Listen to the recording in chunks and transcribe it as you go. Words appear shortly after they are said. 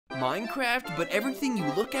Minecraft, but everything you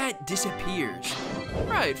look at disappears.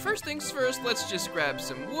 Right, first things first, let's just grab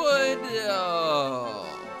some wood.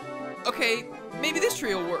 Okay, maybe this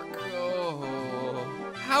tree will work.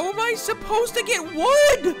 How am I supposed to get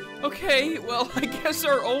wood? Okay, well, I guess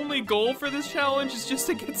our only goal for this challenge is just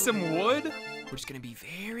to get some wood. We're just gonna be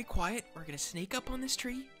very quiet. We're gonna snake up on this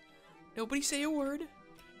tree. Nobody say a word.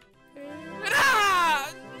 No!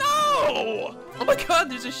 Oh my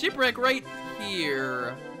god, there's a shipwreck right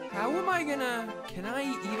here. How am I gonna... Can I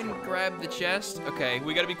even grab the chest? Okay,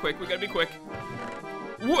 we gotta be quick,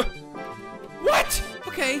 What?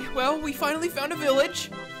 Okay, well, we finally found a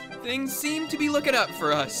village. Things seem to be looking up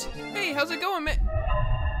for us. Hey, how's it going, man?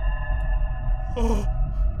 Oh,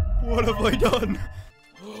 what have I done?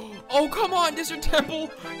 Oh, come on, Desert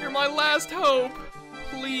Temple. You're my last hope.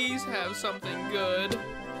 Please have something good.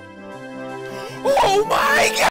 Oh my god!